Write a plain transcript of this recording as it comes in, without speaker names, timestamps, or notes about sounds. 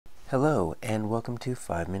Hello and welcome to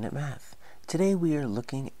 5-Minute Math. Today we are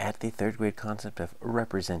looking at the third grade concept of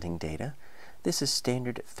representing data. This is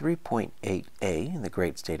standard 3.8a in the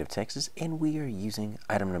great state of Texas, and we are using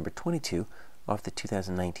item number 22 off the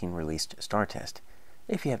 2019 released STAAR test.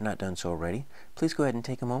 If you have not done so already, please go ahead and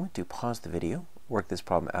take a moment to pause the video, work this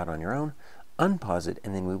problem out on your own, unpause it,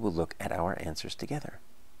 and then we will look at our answers together.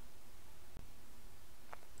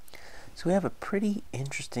 So we have a pretty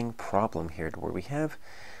interesting problem here where we have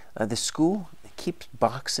the school keeps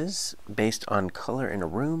boxes based on color in a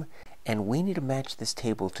room, and we need to match this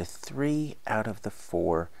table to 3 out of the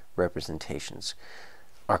 4 representations.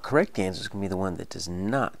 Our correct answer is going to be the one that does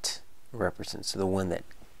not represent, so the one that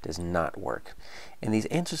does not work. And these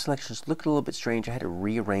answer selections look a little bit strange. I had to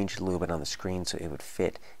rearrange it a little bit on the screen so it would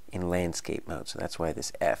fit in landscape mode. So that's why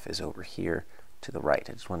this F is over here to the right.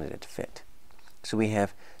 I just wanted it to fit. So we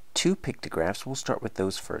have 2 pictographs. We'll start with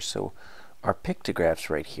those first. So our pictographs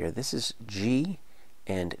right here, this is G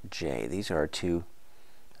and J. These are our 2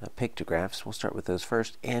 pictographs. We'll start with those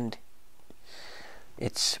first, and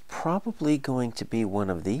it's probably going to be one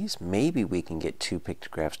of these. Maybe we can get 2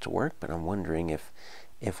 pictographs to work, but I'm wondering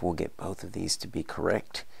if we'll get both of these to be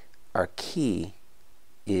correct. Our key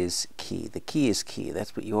is key. The key is key.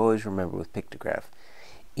 That's what you always remember with pictograph.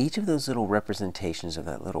 Each of those little representations of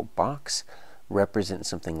that little box represents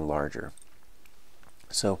something larger.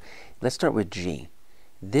 So let's start with G.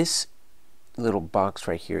 This little box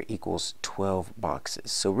right here equals 12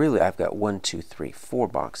 boxes. So really I've got 1, 2, 3, 4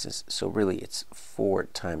 boxes. So really it's 4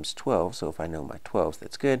 times 12. So if I know my 12s,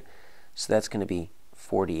 that's good. So that's going to be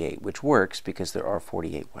 48, which works because there are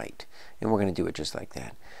 48 white. And we're going to do it just like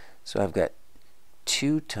that. So I've got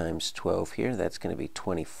 2 times 12 here. That's going to be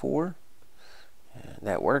 24.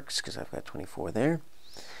 That works because I've got 24 there.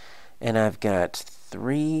 And I've got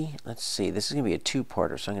 3, let's see, this is going to be a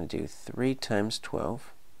 2-parter, so I'm going to do 3 times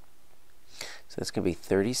 12. So that's going to be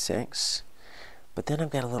 36. But then I've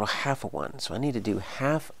got a little half of one, so I need to do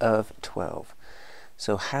half of 12.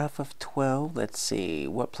 So half of 12, let's see,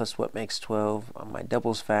 what plus what makes 12? On my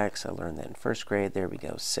doubles facts, I learned that in 1st grade. There we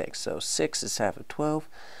go, 6. So 6 is half of 12.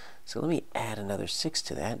 So let me add another 6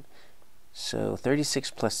 to that. So 36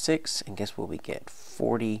 plus 6, and guess what we get?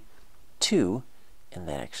 42. And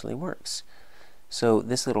that actually works. So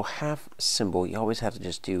this little half symbol, you always have to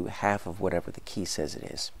just do half of whatever the key says it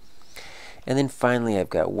is. And then finally I've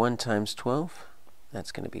got 1 times 12.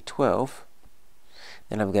 That's going to be 12.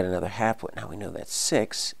 Then I've got another half, but now we know that's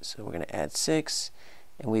 6. So we're going to add 6.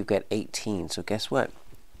 And we've got 18. So guess what?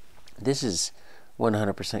 This is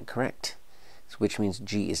 100% correct. So which means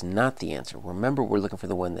G is not the answer. Remember, we're looking for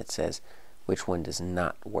the one that says which one does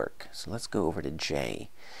not work. So let's go over to J.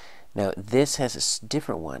 Now this has a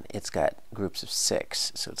different one. It's got groups of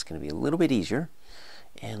 6, so it's going to be a little bit easier.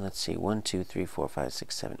 And let's see, 1, 2, 3, 4, 5,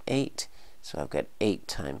 6, 7, 8. So I've got 8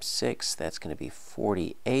 times 6. That's going to be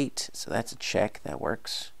 48. So that's a check. That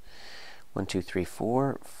works. 1, 2, 3,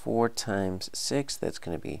 4. 4 times 6. That's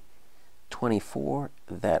going to be 24.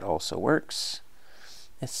 That also works.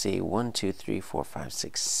 Let's see, 1, 2, 3, 4, 5,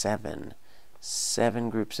 6, 7. 7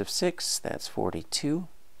 groups of 6. That's 42.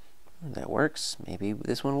 That works. Maybe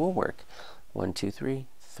this one will work. 1, 2, 3.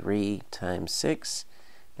 3 times 6.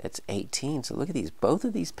 That's 18. So look at these. Both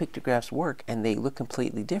of these pictographs work, and they look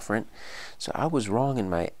completely different. So I was wrong in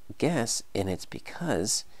my guess, and it's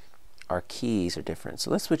because our keys are different. So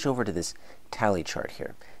let's switch over to this tally chart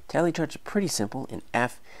here. Tally charts are pretty simple. In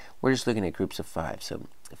F, we're just looking at groups of 5. So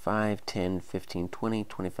 5, 10, 15, 20,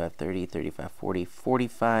 25, 30, 35, 40,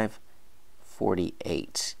 45,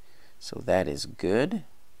 48. So that is good.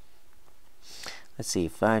 Let's see,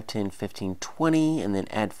 5, 10, 15, 20, and then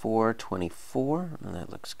add 4, 24. And that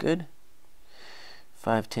looks good.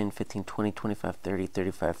 5, 10, 15, 20, 25, 30,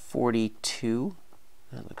 35, 42.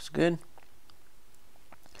 That looks good.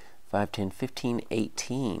 5, 10, 15,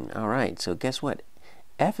 18. All right, so guess what?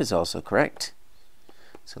 F is also correct.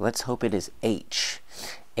 So let's hope it is H.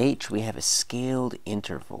 H, we have a scaled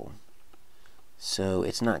interval. So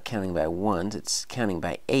it's not counting by 1s, it's counting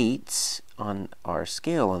by 8s on our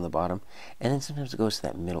scale on the bottom, and then sometimes it goes to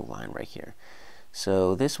that middle line right here.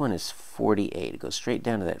 So this one is 48. It goes straight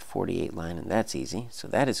down to that 48 line, and that's easy. So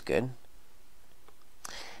that is good.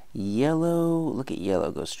 Yellow, look at yellow,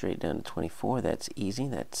 goes straight down to 24. That's easy.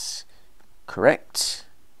 That's correct.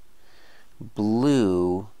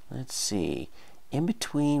 Blue, let's see. In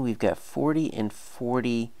between, we've got 40 and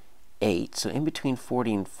 48. So in between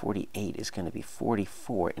 40 and 48 is going to be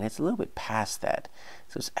 44, and it's a little bit past that.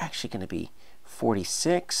 So it's actually going to be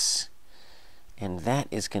 46, and that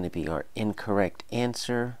is going to be our incorrect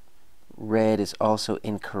answer. Red is also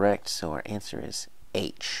incorrect, so our answer is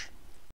H.